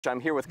I'm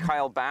here with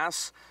Kyle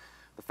Bass,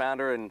 the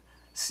founder and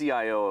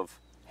CIO of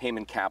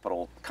Hayman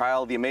Capital.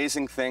 Kyle, the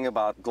amazing thing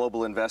about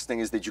global investing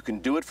is that you can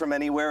do it from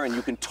anywhere and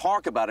you can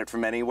talk about it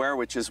from anywhere,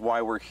 which is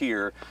why we're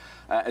here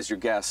as your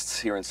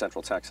guests here in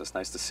Central Texas.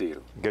 Nice to see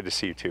you. Good to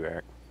see you too,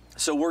 Erik.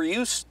 So we're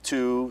used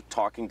to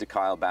talking to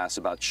Kyle Bass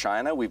about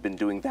China. We've been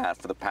doing that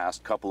for the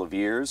past couple of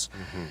years.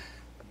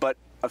 But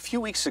a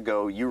few weeks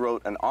ago, you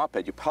wrote an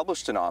op-ed, you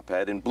published an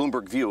op-ed in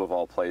Bloomberg View of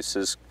all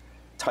places,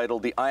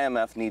 titled "The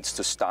IMF Needs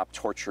to Stop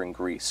Torturing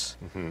Greece."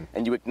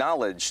 And you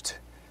acknowledged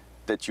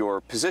that you're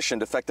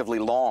positioned effectively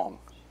long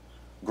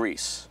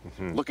Greece,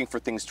 looking for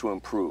things to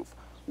improve.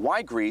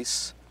 Why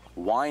Greece?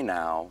 Why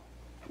now?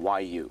 Why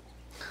you?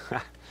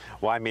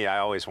 Why me? I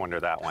always wonder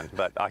that one,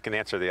 but I can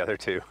answer the other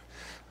two.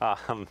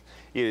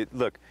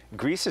 Look,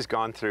 Greece has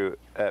gone through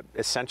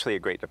essentially a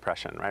Great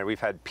Depression, right?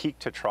 We've had peak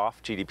to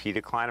trough GDP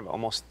decline of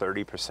almost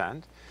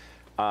 30%.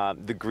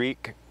 The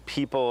Greek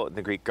people,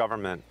 the Greek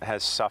government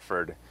has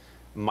suffered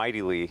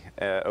mightily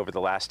over the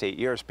last 8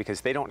 years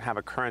because they don't have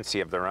a currency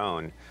of their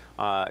own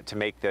to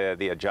make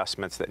the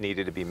adjustments that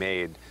needed to be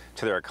made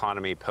to their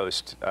economy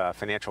post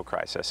financial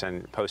crisis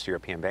and post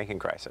European banking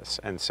crisis.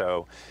 And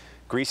so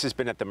Greece has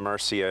been at the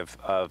mercy of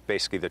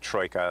basically the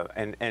Troika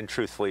and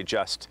truthfully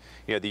just,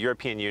 the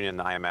European Union and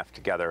the IMF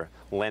together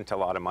lent a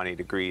lot of money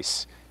to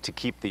Greece to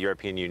keep the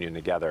European Union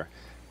together.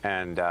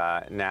 And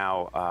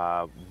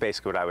now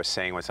basically what I was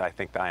saying was I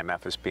think the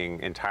IMF is being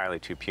entirely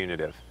too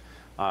punitive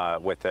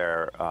with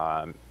their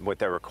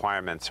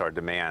requirements or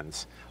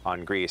demands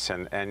on Greece,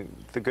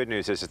 and the good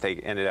news is that they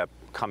ended up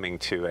coming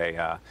to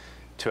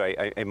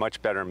a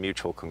much better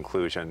mutual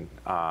conclusion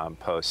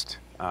post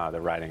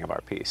the writing of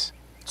our piece.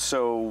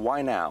 So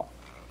why now?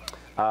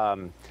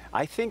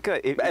 I think,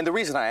 and the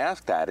reason I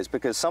ask that is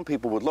because some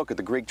people would look at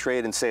the Greek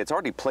trade and say it's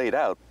already played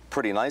out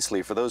pretty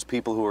nicely for those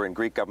people who are in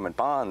Greek government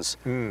bonds.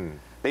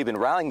 They've been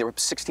rallying. They're up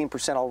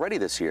 16% already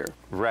this year.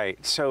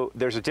 Right. So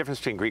there's a difference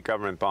between Greek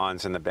government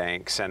bonds and the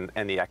banks and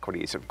the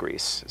equities of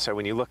Greece. So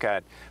when you look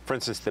at, for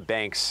instance, the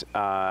banks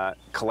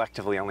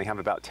collectively only have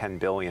about $10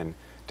 billion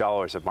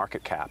of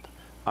market cap.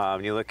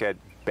 When you look at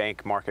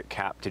bank market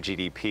cap to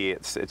GDP,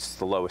 it's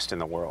the lowest in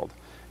the world.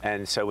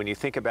 And so when you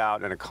think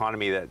about an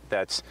economy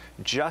that's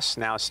just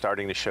now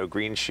starting to show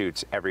green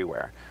shoots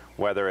everywhere,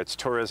 whether it's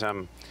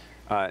tourism,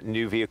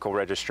 new vehicle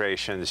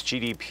registrations,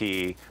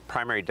 GDP,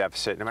 primary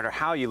deficit, no matter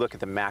how you look at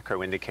the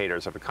macro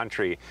indicators of a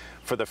country,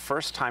 for the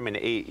first time in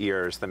 8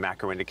 years, the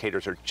macro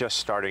indicators are just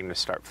starting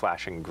to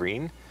flashing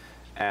green.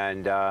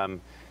 And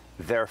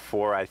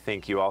therefore, I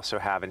think you also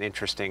have an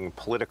interesting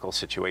political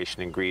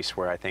situation in Greece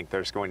where I think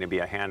there's going to be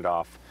a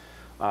handoff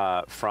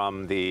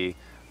from the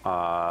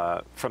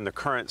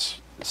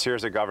current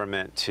Syriza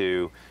government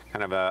to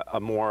kind of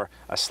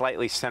a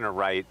slightly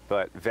center-right,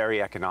 but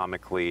very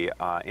economically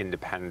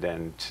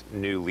independent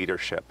new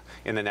leadership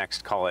in the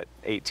next, call it,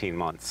 18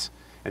 months.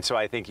 And so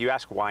I think you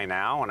ask why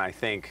now, and I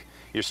think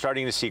you're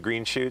starting to see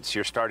green shoots.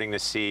 You're starting to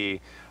see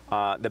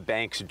the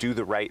banks do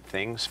the right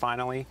things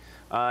finally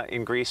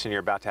in Greece, and you're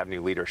about to have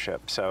new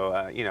leadership. So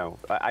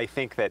I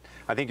think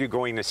you're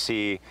going to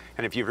see,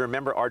 and if you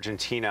remember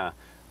Argentina,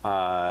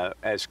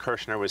 as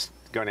Kirchner was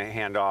going to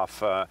hand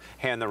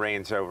the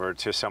reins over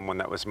to someone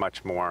that was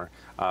much more,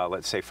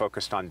 let's say,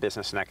 focused on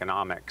business and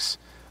economics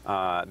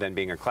than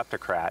being a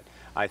kleptocrat,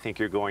 I think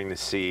you're going to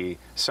see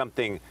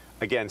something,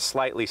 again,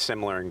 slightly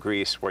similar in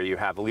Greece, where you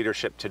have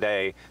leadership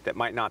today that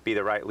might not be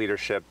the right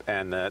leadership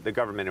and the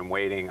government in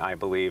waiting, I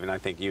believe, and I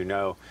think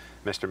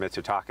Mr.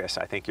 Mitsotakis,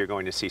 I think you're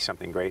going to see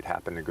something great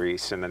happen to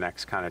Greece in the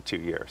next kind of 2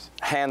 years.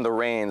 Hand the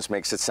reins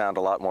makes it sound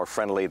a lot more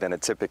friendly than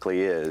it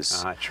typically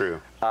is.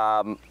 True.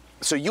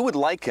 So you would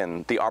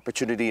liken the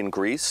opportunity in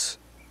Greece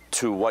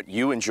to what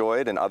you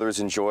enjoyed and others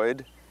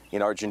enjoyed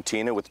in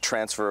Argentina with the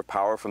transfer of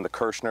power from the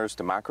Kirchners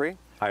to Macri?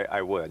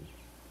 I would.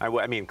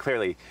 I mean,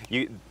 clearly,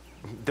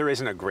 there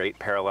isn't a great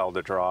parallel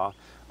to draw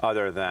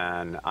other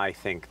than I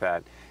think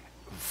that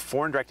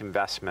foreign direct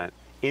investment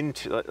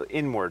into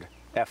inward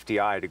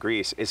FDI to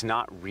Greece is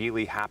not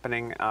really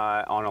happening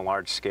on a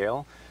large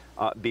scale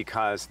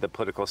because the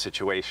political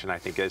situation, I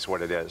think, is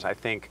what it is. I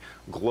think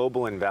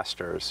global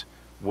investors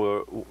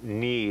will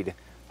need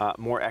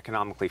more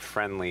economically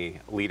friendly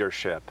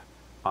leadership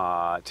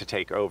to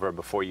take over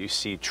before you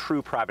see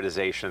true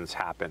privatizations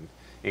happen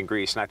in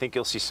Greece. And I think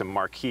you'll see some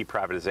marquee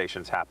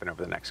privatizations happen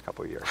over the next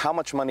couple of years. How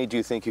much money do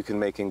you think you can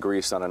make in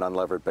Greece on an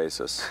unlevered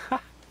basis?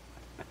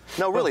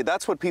 No, really,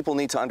 that's what people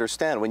need to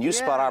understand. When you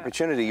spot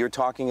opportunity, you're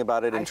talking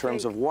about it in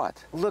terms of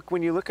what? Look,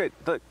 when you look at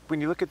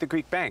the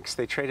Greek banks,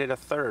 they trade at a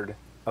third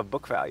of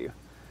book value.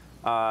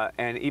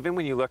 And even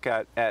when you look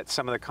at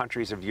some of the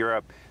countries of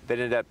Europe that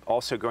ended up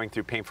also going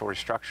through painful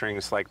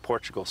restructurings like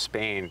Portugal,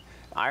 Spain,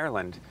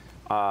 Ireland,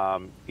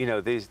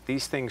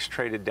 these things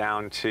traded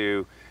down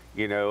to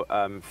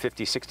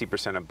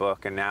 50–60% of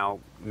book, and now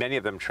many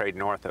of them trade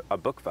north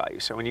of book value.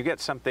 So when you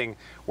get something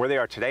where they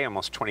are today,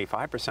 almost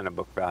 25% of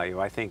book value,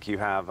 I think you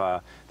have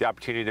the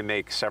opportunity to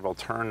make several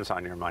turns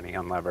on your money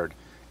unlevered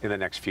in the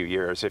next few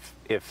years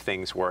if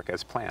things work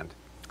as planned.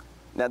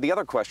 Now, the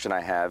other question I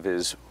have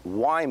is,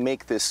 why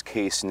make this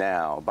case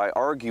now? By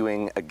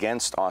arguing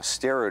against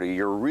austerity,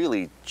 you're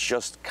really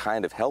just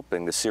kind of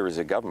helping the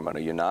Syriza government,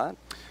 are you not?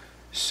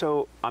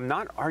 So I'm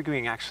not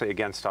arguing actually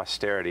against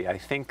austerity. I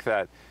think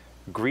that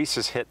Greece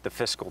has hit the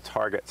fiscal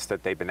targets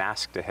that they've been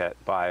asked to hit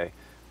by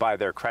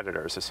their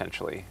creditors,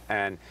 essentially.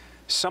 And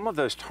some of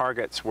those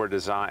targets were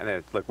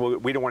designed, look,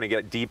 we don't want to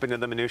get deep into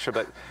the minutia,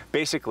 but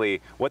basically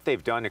what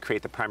they've done to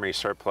create the primary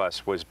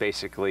surplus was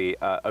basically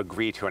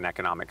agree to an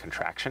economic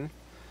contraction.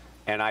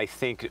 And I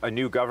think a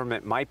new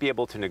government might be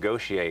able to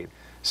negotiate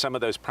some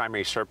of those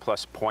primary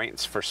surplus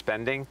points for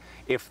spending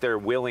if they're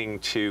willing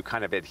to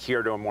kind of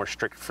adhere to a more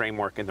strict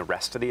framework in the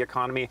rest of the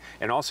economy,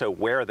 and also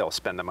where they'll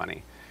spend the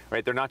money,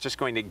 right? They're not just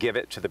going to give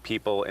it to the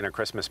people in a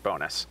Christmas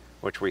bonus,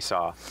 which we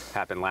saw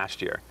happen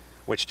last year,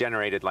 which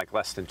generated like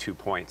less than 2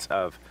 points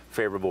of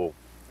favorable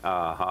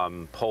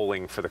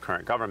polling for the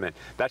current government.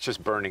 That's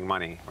just burning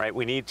money, right?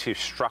 We need to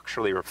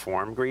structurally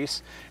reform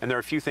Greece. And there are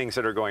a few things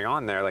that are going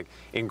on there. Like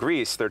in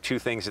Greece, there are two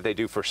things that they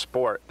do for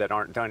sport that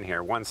aren't done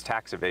here. One's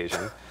tax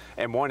evasion,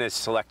 and one is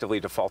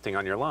selectively defaulting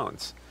on your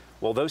loans.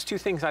 Well, those two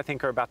things I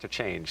think are about to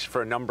change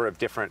for a number of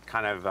different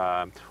kind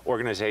of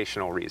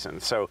organizational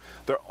reasons. So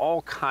there are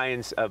all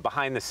kinds of,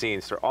 behind the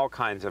scenes, there are all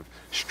kinds of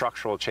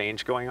structural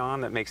change going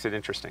on that makes it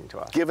interesting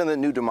to us. Given that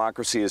New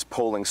Democracy is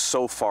polling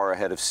so far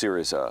ahead of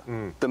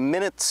Syriza, the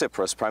minute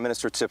Tsipras, Prime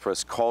Minister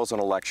Tsipras, calls an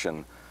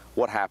election,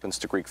 what happens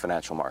to Greek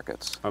financial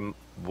markets?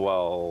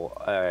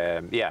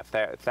 Yeah,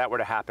 if that were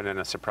to happen in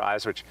a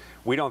surprise, which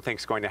we don't think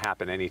is going to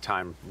happen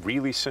anytime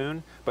really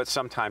soon, but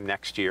sometime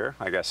next year,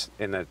 I guess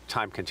in the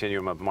time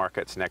continuum of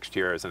markets, next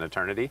year is an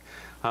eternity.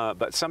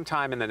 But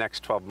sometime in the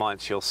next 12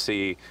 months,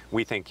 we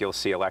think you'll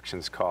see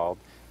elections called,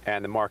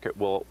 and the market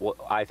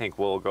I think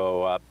will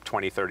go up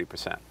 20,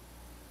 30%.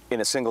 In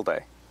a single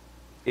day?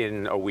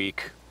 In a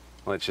week,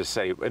 let's just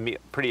say,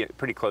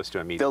 pretty close to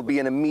immediate. There'll be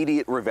an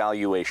immediate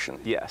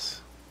revaluation?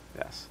 Yes.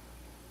 Yes.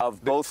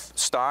 Of both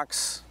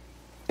stocks,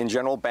 in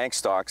general, bank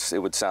stocks, it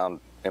would sound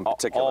in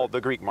particular. All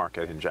the Greek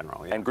market in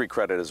general, yeah. And Greek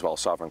credit as well,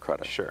 sovereign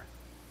credit. Sure.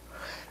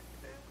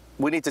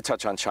 We need to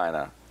touch on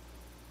China.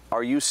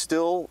 Are you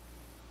still,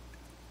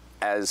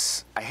 I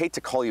hate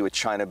to call you a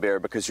China bear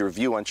because your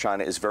view on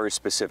China is very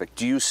specific.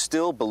 Do you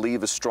still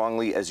believe as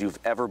strongly as you've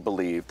ever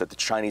believed that the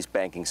Chinese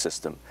banking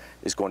system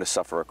is going to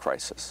suffer a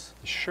crisis?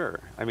 Sure.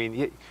 I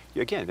mean,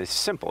 again, it's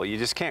simple. You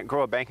just can't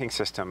grow a banking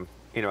system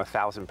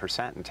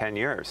 1,000% in 10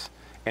 years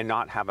and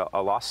not have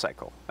a loss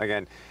cycle.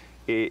 Again,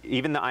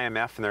 even the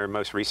IMF in their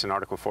most recent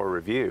Article 4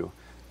 review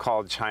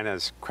called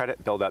China's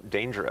credit buildup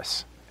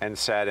dangerous and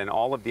said in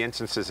all of the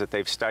instances that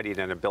they've studied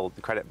in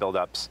credit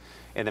buildups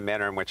in the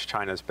manner in which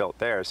China's built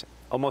theirs,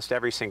 almost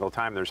every single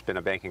time there's been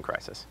a banking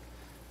crisis.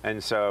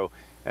 And so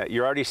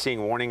you're already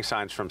seeing warning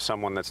signs from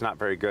someone that's not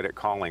very good at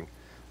calling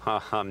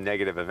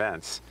negative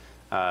events.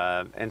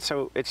 And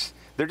so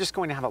they're just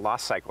going to have a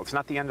loss cycle. It's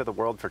not the end of the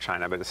world for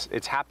China, but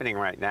it's happening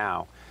right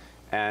now.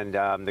 And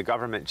the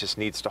government just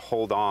needs to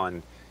hold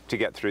on to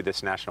get through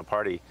this National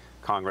Party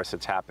Congress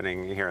that's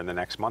happening here in the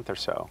next month or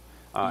so.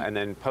 And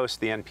then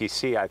post the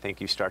NPC, I think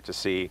you start to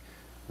see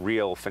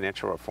real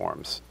financial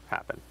reforms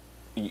happen.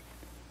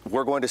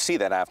 We're going to see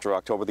that after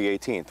October the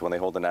 18th when they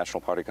hold the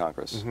National Party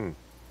Congress. Mm-hmm.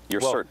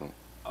 You're certain?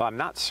 I'm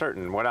not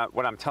certain.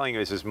 What I'm telling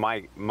you is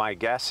my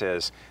guess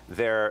is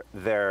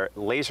their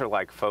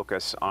laser-like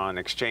focus on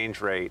exchange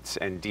rates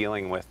and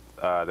dealing with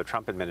the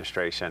Trump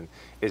administration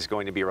is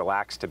going to be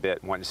relaxed a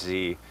bit once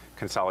Xi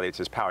consolidates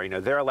his power.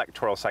 Their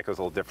electoral cycle is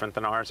a little different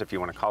than ours, if you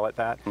want to call it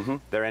that. Mm-hmm.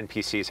 Their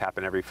NPCs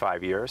happen every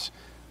 5 years.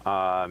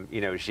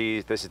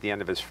 Xi, this is the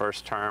end of his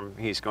first term.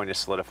 He's going to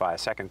solidify a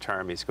second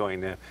term. He's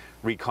going to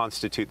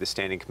reconstitute the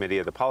Standing Committee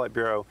of the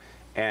Politburo.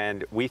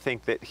 And we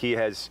think that he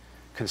has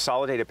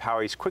consolidated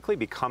power. He's quickly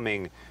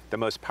becoming the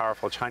most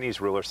powerful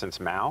Chinese ruler since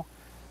Mao.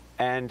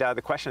 And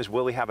the question is,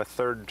 will he have a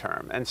third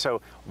term? And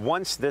so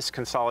once this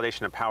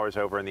consolidation of power is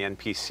over and the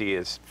NPC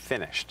is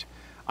finished,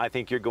 I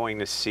think you're going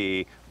to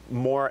see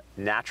more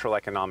natural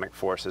economic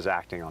forces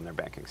acting on their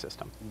banking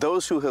system.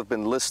 Those who have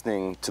been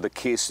listening to the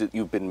case that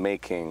you've been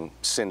making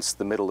since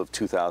the middle of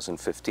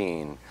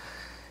 2015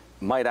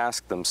 might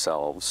ask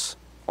themselves,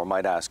 or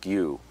might ask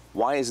you,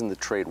 why isn't the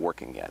trade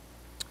working yet?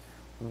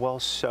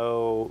 Well,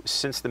 so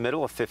since the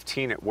middle of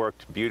 15, it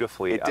worked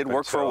beautifully. It did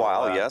work for a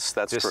while, yes,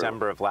 that's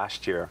December of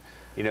last year.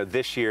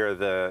 This year,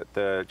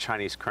 the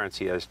Chinese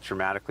currency has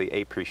dramatically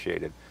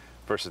appreciated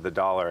versus the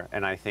dollar,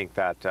 and I think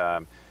that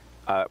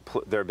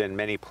there have been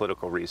many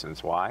political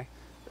reasons why.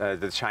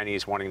 The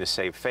Chinese wanting to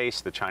save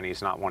face, the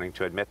Chinese not wanting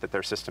to admit that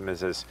their system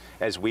is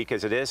as weak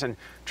as it is, and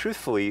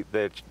truthfully,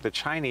 the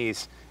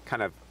Chinese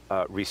kind of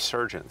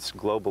resurgence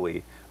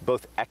globally,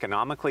 both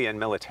economically and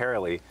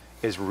militarily,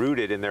 is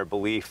rooted in their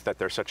belief that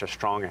they're such a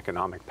strong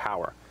economic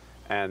power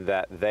and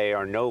that they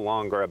are no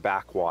longer a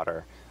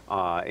backwater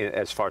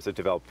as far as the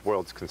developed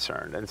world's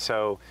concerned. And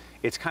so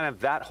it's kind of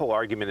that whole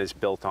argument is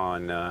built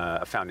on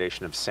a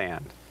foundation of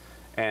sand.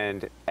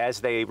 And as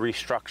they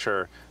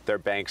restructure their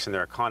banks and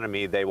their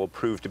economy, they will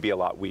prove to be a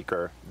lot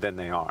weaker than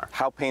they are.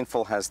 How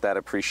painful has that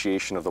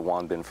appreciation of the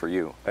yuan been for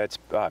you? It's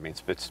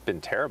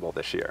been terrible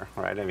this year,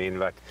 right? I mean,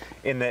 but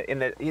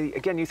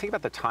again, you think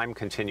about the time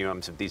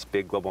continuums of these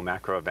big global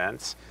macro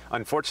events.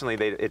 Unfortunately,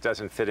 it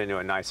doesn't fit into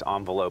a nice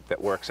envelope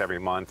that works every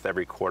month,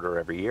 every quarter,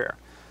 every year.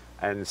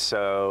 And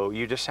so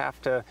you just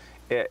have to,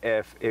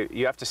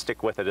 you have to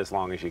stick with it as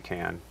long as you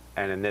can.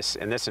 And in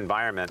this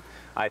environment,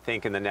 I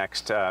think in the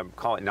next,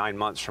 call it 9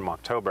 months from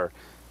October,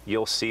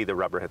 you'll see the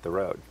rubber hit the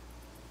road.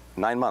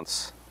 9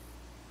 months.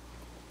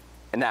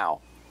 And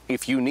now,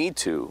 if you need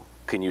to,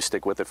 can you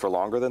stick with it for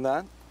longer than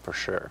that? For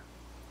sure.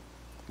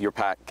 Your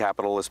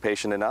capital is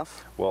patient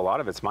enough? Well, a lot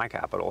of it's my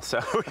capital, so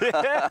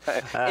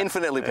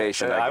infinitely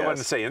patient. I guess.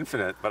 Wouldn't say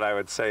infinite, but I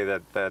would say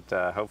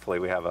that hopefully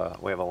we have a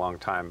long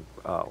time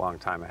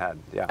ahead.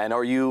 Yeah. And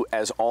are you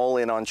as all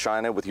in on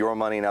China with your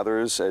money and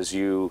others as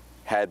you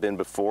had been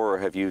before, or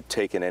have you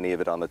taken any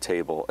of it on the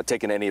table,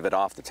 taken any of it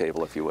off the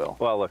table, if you will?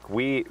 Well, look,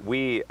 we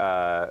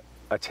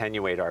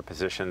attenuate our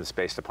positions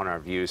based upon our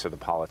views of the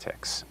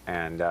politics,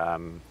 and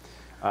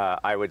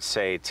I would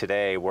say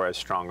today we're as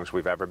strong as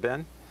we've ever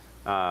been,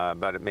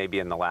 but maybe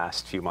in the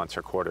last few months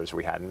or quarters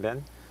we hadn't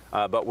been,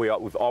 but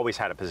we've always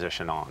had a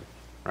position on.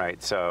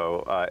 Right,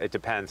 so it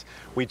depends.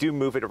 We do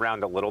move it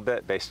around a little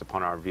bit based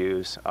upon our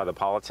views of the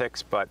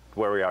politics, but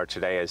where we are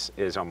today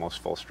is almost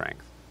full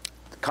strength.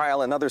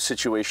 Kyle, another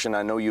situation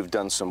I know you've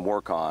done some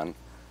work on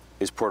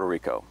is Puerto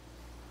Rico.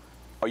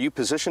 Are you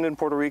positioned in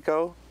Puerto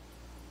Rico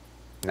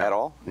at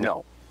all?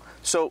 No.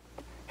 So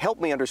help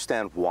me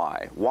understand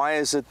why. Why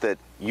is it that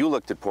you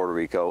looked at Puerto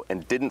Rico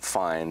and didn't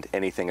find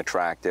anything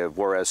attractive,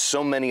 whereas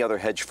so many other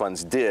hedge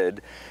funds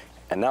did,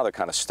 and now they're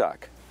kind of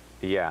stuck?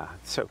 Yeah.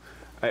 So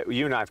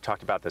you and I have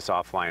talked about this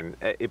offline.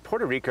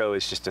 Puerto Rico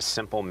is just a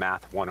simple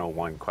math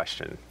 101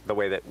 question, the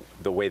way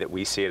that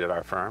we see it at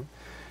our firm.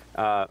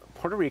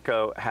 Puerto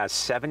Rico has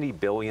 $70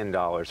 billion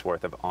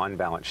worth of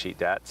on-balance sheet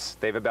debts.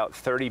 They have about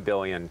 $30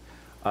 billion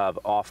of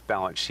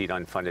off-balance sheet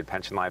unfunded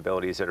pension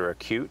liabilities that are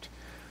acute.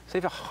 So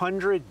they have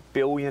 $100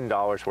 billion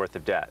worth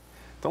of debt.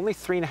 There are only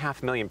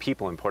 3.5 million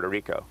people in Puerto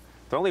Rico.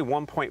 There are only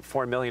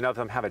 1.4 million of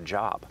them have a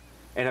job.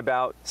 And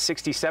about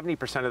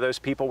 60–70% of those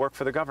people work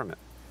for the government.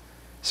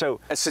 So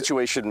a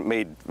situation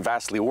made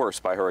vastly worse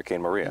by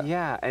Hurricane Maria.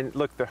 Yeah, and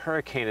look, the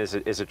hurricane is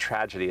a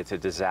tragedy. It's a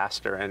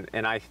disaster.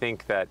 And I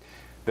think that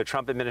the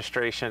Trump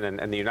administration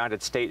and the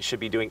United States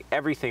should be doing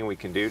everything we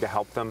can do to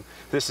help them.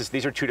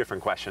 These are two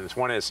different questions.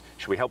 One is,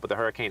 should we help with the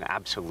hurricane?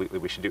 Absolutely,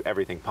 we should do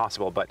everything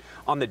possible. But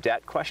on the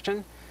debt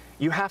question,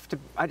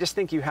 I just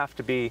think you have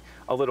to be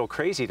a little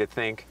crazy to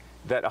think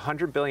that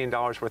 $100 billion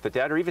worth of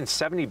debt, or even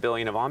 $70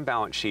 billion of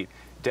on-balance sheet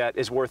debt,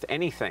 is worth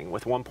anything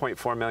with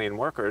 1.4 million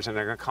workers in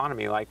an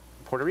economy like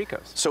Puerto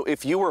Rico's. So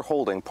if you were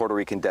holding Puerto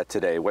Rican debt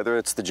today, whether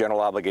it's the general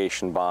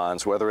obligation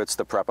bonds, whether it's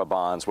the PREPA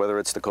bonds, whether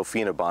it's the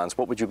COFINA bonds,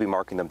 what would you be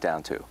marking them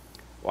down to?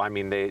 Well, I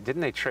mean,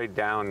 didn't they trade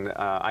down?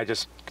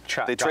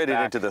 They traded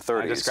into the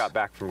 30s. I just got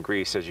back from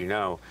Greece, as you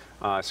know.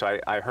 So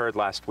I heard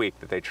last week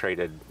that they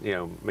traded,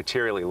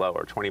 materially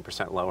lower,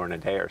 20% lower in a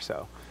day or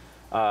so.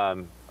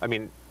 I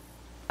mean,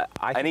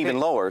 and even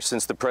lower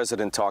since the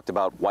president talked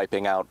about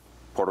wiping out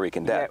Puerto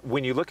Rican debt. Yeah,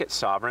 when you look at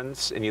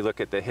sovereigns and you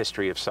look at the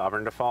history of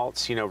sovereign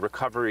defaults,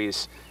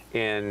 recoveries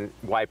in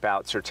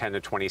wipeouts are 10 to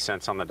 20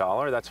 cents on the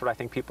dollar. That's what I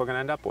think people are going to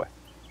end up with.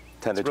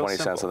 10 to 20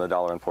 cents on the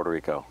dollar in Puerto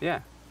Rico.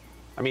 Yeah.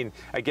 I mean,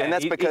 again, and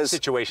that's because each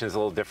situation is a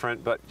little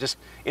different, but just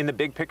in the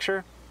big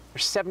picture,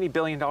 there's $70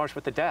 billion worth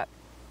of debt.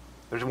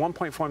 There's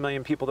 1.4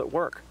 million people that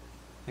work.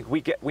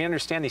 We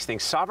understand these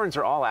things. Sovereigns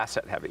are all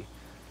asset heavy,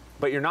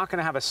 but you're not going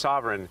to have a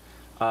sovereign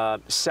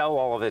sell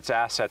all of its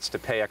assets to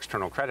pay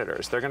external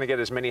creditors. They're going to get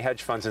as many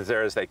hedge funds in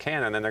there as they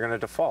can, and then they're going to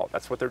default.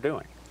 That's what they're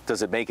doing.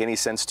 Does it make any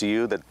sense to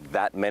you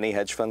that many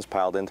hedge funds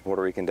piled into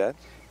Puerto Rican debt?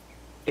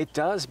 It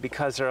does,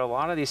 because there are a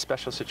lot of these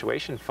special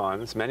situation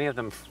funds, many of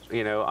them,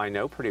 I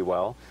know pretty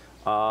well,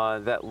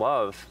 that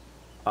love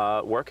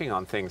working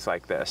on things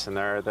like this, and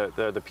they're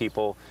the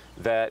people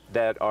that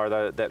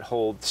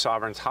hold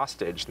sovereigns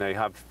hostage, and they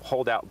have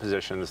holdout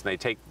positions, and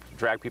they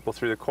drag people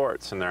through the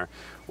courts, and they're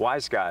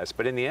wise guys.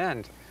 But in the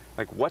end,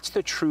 what's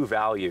the true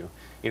value?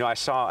 I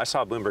saw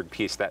a Bloomberg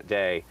piece that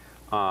day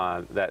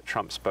that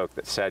Trump spoke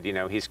that said,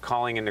 he's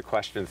calling into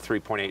question the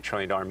 $3.8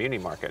 trillion muni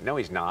market. No,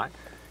 he's not.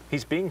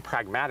 He's being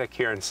pragmatic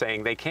here and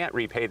saying they can't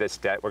repay this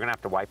debt. We're going to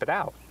have to wipe it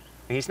out.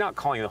 And he's not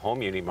calling the whole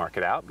muni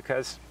market out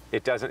because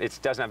it doesn't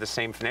have the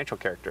same financial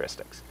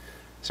characteristics.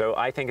 So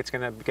I think it's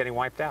going to be getting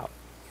wiped out.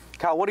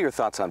 Kyle, what are your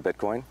thoughts on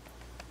Bitcoin?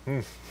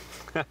 You're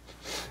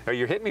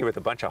hitting me with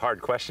a bunch of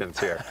hard questions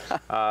here.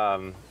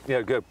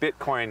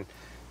 Bitcoin.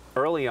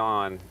 Early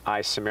on,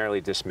 I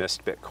summarily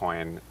dismissed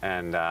Bitcoin,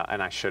 and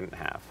I shouldn't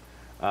have.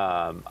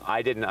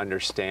 I didn't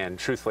understand.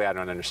 Truthfully, I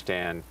don't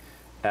understand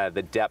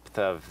the depth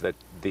of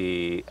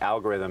the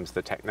algorithms,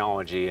 the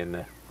technology,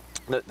 and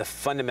the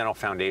fundamental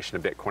foundation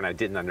of Bitcoin. I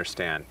didn't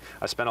understand.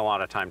 I spent a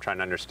lot of time trying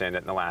to understand it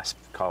in the last,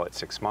 call it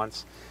 6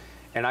 months.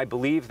 And I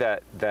believe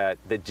that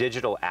the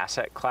digital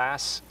asset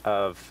class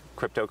of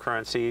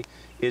cryptocurrency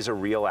is a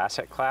real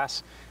asset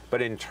class.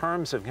 But in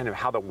terms of kind of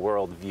how the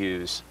world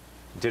views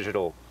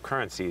digital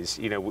currencies,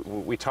 you know,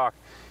 we talk,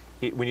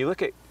 when you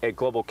look at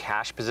global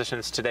cash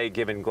positions today,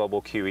 given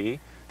global QE,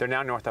 they're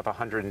now north of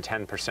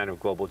 110% of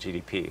global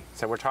GDP.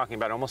 So we're talking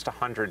about almost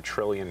 $100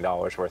 trillion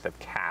worth of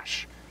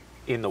cash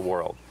in the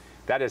world.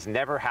 That has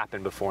never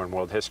happened before in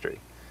world history.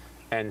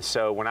 And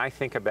so when I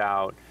think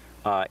about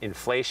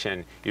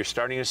inflation, you're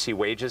starting to see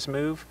wages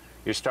move.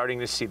 You're starting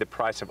to see the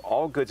price of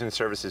all goods and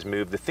services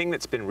move. The thing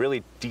that's been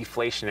really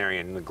deflationary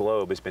in the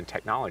globe has been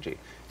technology.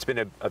 It's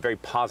been a very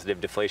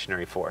positive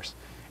deflationary force.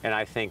 And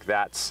I think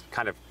that's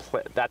kind of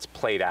that's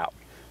played out.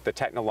 The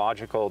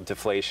technological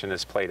deflation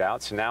has played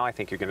out. So now I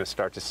think you're going to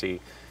start to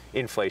see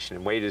inflation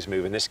and wages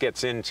move. And this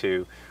gets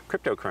into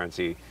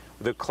cryptocurrency.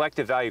 The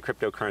collective value of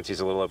cryptocurrency is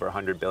a little over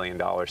 $100 billion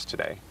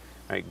today.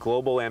 Right?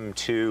 Global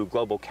M2,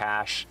 global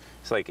cash,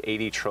 it's like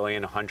 80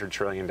 trillion, $100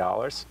 trillion.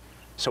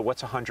 So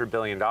what's $100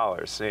 billion?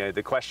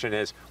 The question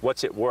is,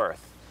 what's it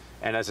worth?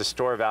 And as a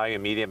store of value,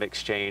 medium of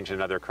exchange,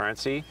 and other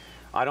currency,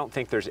 I don't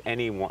think there's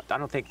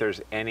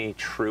any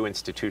true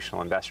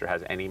institutional investor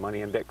has any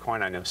money in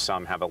Bitcoin. I know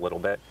some have a little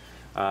bit.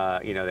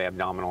 You know, they have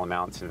nominal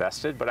amounts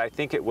invested, but I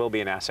think it will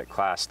be an asset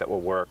class that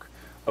will work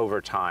over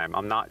time.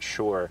 I'm not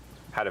sure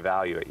how to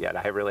value it yet.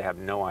 I really have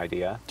no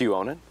idea. Do you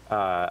own it?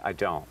 I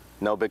don't.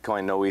 No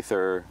Bitcoin, no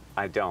Ether?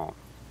 I don't.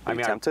 Are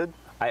you tempted?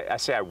 I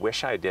say I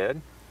wish I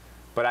did.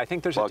 But I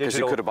think there's a digital... because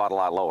you could have bought a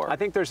lot lower. I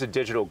think there's a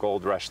digital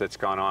gold rush that's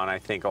gone on. I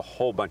think a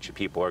whole bunch of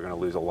people are going to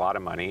lose a lot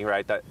of money,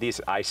 right? These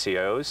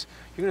ICOs,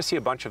 you're going to see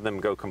a bunch of them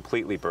go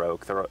completely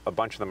broke. A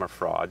bunch of them are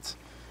frauds.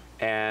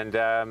 And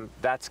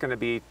that's going to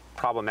be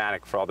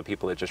problematic for all the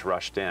people that just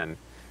rushed in.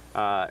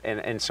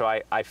 And so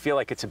I feel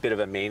like it's a bit of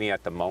a mania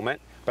at the moment,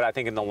 but I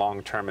think in the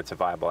long term, it's a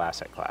viable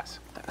asset class.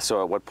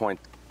 So at what point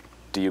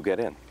do you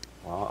get in?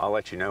 Well, I'll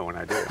let you know when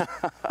I do.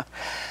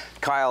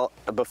 Kyle,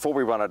 before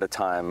we run out of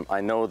time,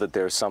 I know that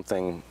there's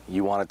something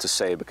you wanted to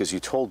say because you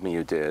told me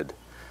you did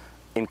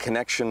in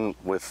connection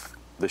with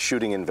the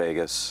shooting in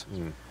Vegas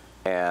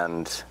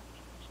and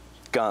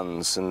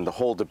guns and the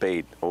whole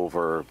debate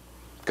over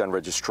gun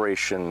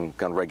registration,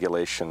 gun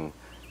regulation.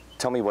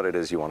 Tell me what it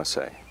is you want to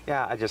say.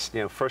 Yeah, I just,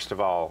 first of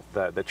all,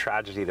 the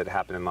tragedy that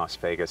happened in Las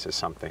Vegas is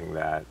something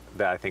that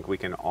I think we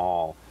can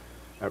all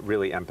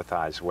really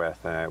empathize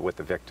with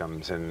the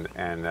victims, and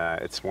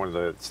it's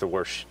the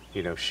worst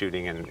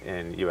shooting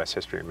in U.S.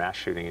 history, mass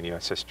shooting in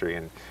U.S. history,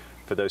 and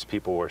for those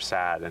people we're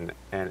sad.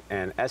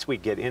 And as we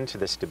get into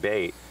this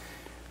debate,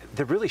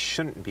 there really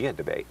shouldn't be a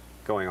debate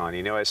going on.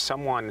 As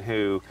someone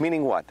who,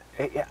 meaning what?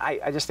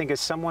 I just think as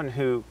someone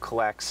who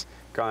collects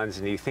guns,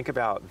 and you think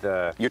about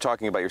You're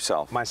talking about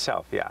yourself?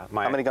 Myself, yeah.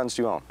 How many guns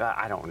do you own?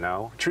 I don't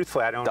know.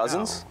 Truthfully, I don't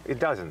Dozens? know.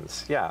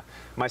 Dozens, yeah.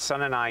 My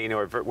son and I,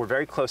 we're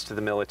very close to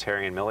the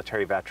military and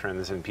military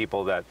veterans and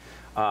people that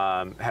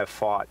have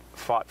fought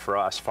for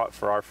us, fought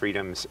for our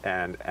freedoms,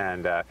 and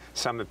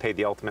some have paid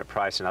the ultimate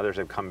price, and others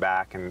have come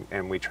back,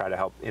 and we try to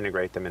help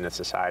integrate them into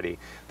society.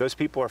 Those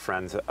people are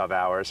friends of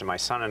ours, and my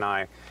son and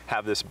I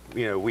have this,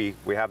 we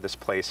have this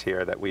place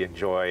here that we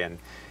enjoy, and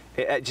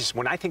just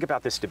when I think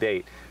about this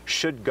debate,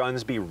 should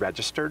guns be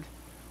registered?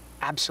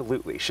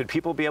 Absolutely. Should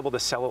people be able to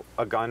sell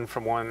a gun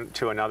from one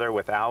to another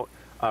without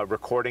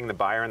recording the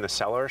buyer and the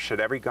seller? Should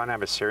every gun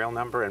have a serial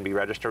number and be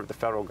registered with the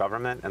federal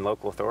government and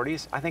local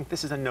authorities? I think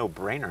this is a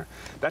no-brainer.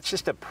 That's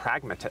just a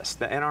pragmatist.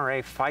 The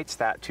NRA fights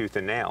that tooth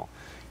and nail.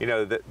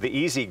 The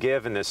easy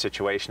give in this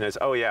situation is,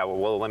 oh yeah, well,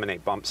 we'll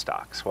eliminate bump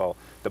stocks. Well,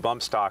 the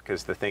bump stock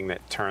is the thing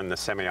that turned the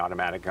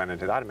semi-automatic gun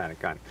into the automatic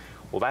gun.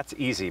 Well, that's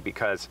easy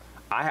because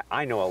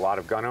I know a lot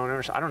of gun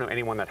owners. I don't know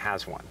anyone that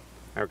has one.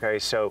 Okay,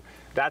 so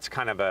that's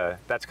kind of a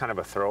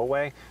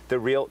throwaway. The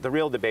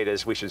real debate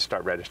is we should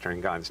start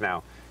registering guns.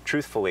 Now,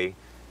 truthfully,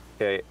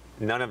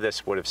 none of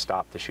this would have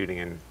stopped the shooting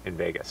in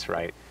Vegas,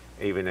 right?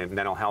 Even in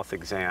mental health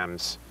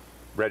exams,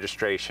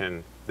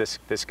 registration,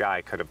 this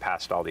guy could have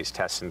passed all these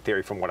tests in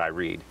theory from what I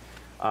read.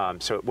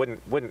 So it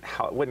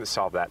wouldn't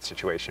solve that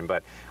situation.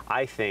 But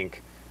I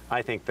think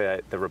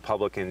that the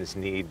Republicans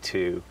need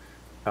to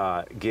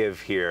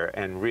give here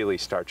and really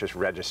start just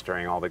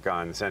registering all the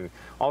guns, and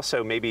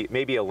also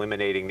maybe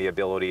eliminating the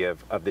ability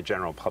of the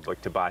general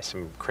public to buy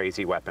some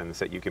crazy weapons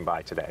that you can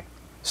buy today.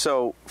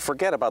 So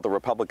forget about the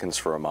Republicans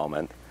for a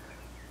moment.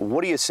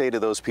 What do you say to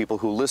those people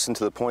who listen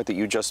to the point that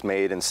you just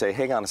made and say,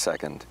 hang on a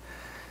second,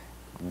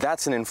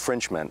 that's an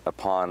infringement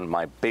upon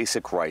my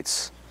basic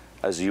rights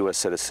as a U.S.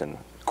 citizen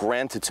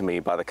granted to me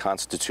by the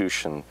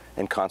Constitution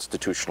and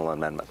constitutional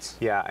amendments?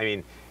 Yeah, I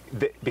mean,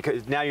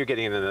 because now you're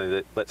getting into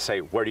the, let's say,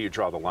 where do you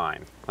draw the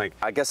line? Like,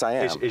 I guess I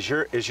am. Is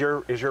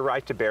your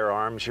right to bear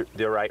arms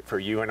the right for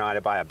you and I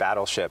to buy a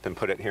battleship and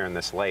put it here in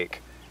this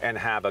lake and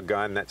have a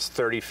gun that's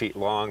 30 feet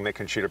long that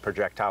can shoot a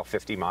projectile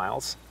 50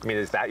 miles? I mean,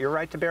 is that your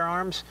right to bear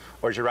arms?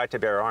 Or is your right to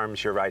bear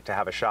arms your right to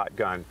have a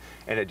shotgun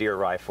and a deer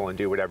rifle and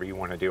do whatever you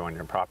want to do on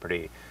your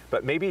property?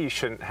 But maybe you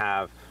shouldn't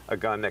have a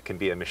gun that can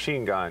be a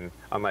machine gun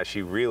unless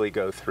you really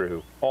go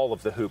through all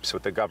of the hoops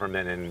with the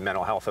government and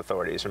mental health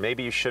authorities. Or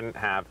maybe you shouldn't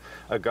have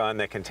a gun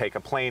that can take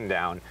a plane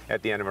down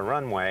at the end of a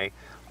runway.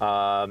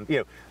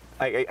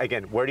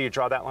 Again, where do you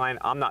draw that line?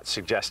 I'm not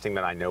suggesting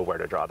that I know where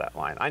to draw that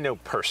line. I know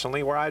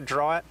personally where I'd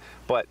draw it,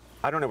 but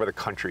I don't know where the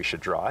country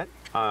should draw it.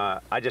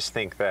 I just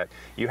think that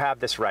you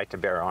have this right to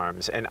bear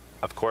arms, and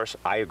of course,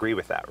 I agree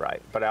with that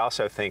right. But I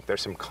also think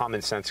there's some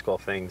commonsensical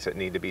things that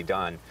need to be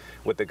done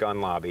with the gun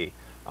lobby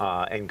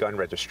and gun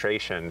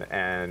registration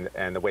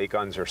and the way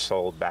guns are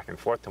sold back and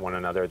forth to one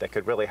another that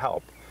could really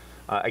help.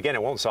 Again,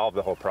 it won't solve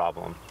the whole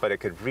problem, but it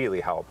could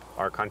really help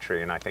our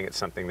country, and I think it's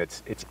something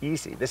it's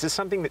easy. This is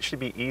something that should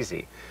be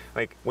easy.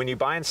 Like when you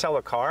buy and sell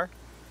a car,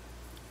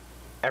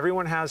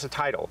 everyone has a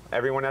title,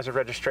 everyone has a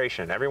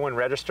registration, everyone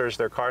registers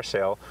their car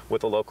sale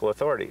with the local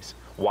authorities.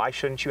 Why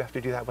shouldn't you have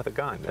to do that with a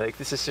gun? Like,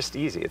 this is just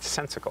easy, it's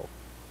sensical.